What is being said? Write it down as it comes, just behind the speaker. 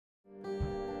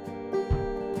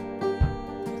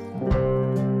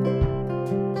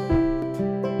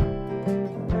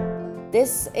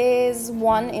This is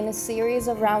one in a series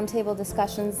of roundtable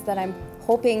discussions that I'm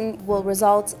hoping will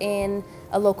result in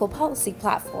a local policy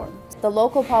platform. The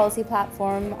local policy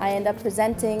platform I end up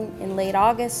presenting in late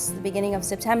August, the beginning of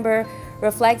September,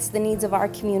 reflects the needs of our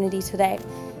community today.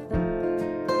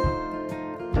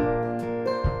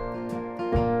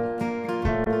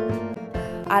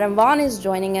 Adam Vaughan is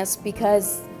joining us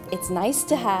because it's nice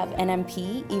to have an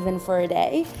MP, even for a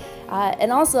day.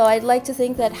 And also, I'd like to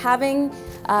think that having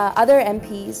other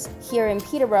MPs here in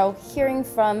Peterborough, hearing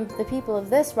from the people of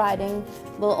this riding,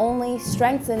 will only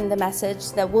strengthen the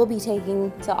message that we'll be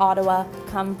taking to Ottawa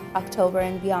come October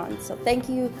and beyond. So thank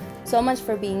you so much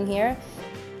for being here.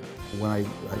 When I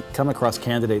come across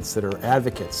candidates that are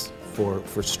advocates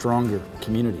for stronger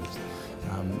communities,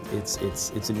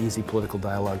 it's an easy political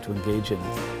dialogue to engage in.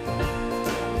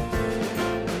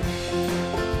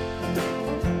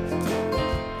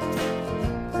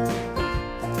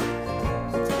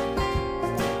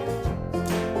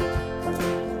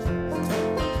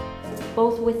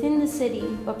 Both within the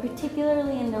city, but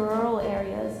particularly in the rural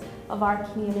areas of our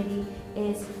community,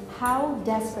 is how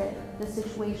desperate the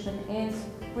situation is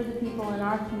for the people in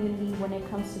our community when it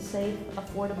comes to safe,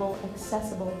 affordable,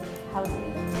 accessible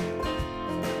housing.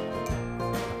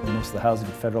 Most of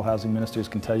the federal housing ministers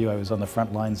can tell you I was on the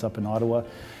front lines up in Ottawa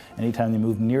anytime they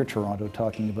moved near Toronto,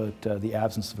 talking about the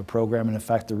absence of a program. And in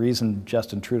fact, the reason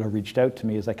Justin Trudeau reached out to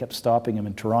me is I kept stopping him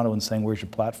in Toronto and saying, "Where's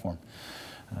your platform?"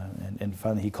 And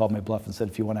finally he called my bluff and said,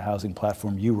 "If you want a housing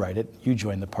platform, you write it, you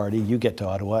join the party, you get to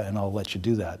Ottawa, and I'll let you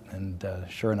do that." And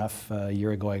sure enough, a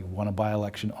year ago I won a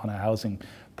by-election on a housing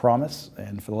promise,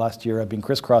 and for the last year I've been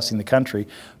crisscrossing the country,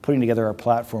 putting together our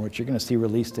platform, which you're going to see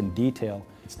released in detail.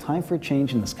 It's time for a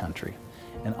change in this country.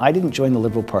 And I didn't join the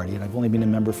Liberal Party, and I've only been a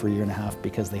member for a year and a half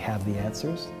because they have the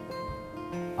answers.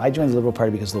 I joined the Liberal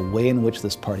Party because of the way in which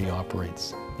this party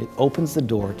operates. It opens the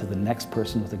door to the next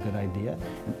person with a good idea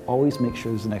and always makes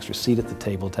sure there's an extra seat at the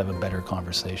table to have a better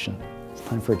conversation. It's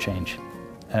time for a change.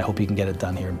 And I hope you can get it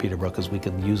done here in Peterborough, because we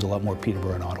could use a lot more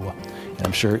Peterborough in Ottawa. And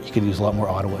I'm sure you could use a lot more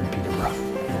Ottawa in Peterborough.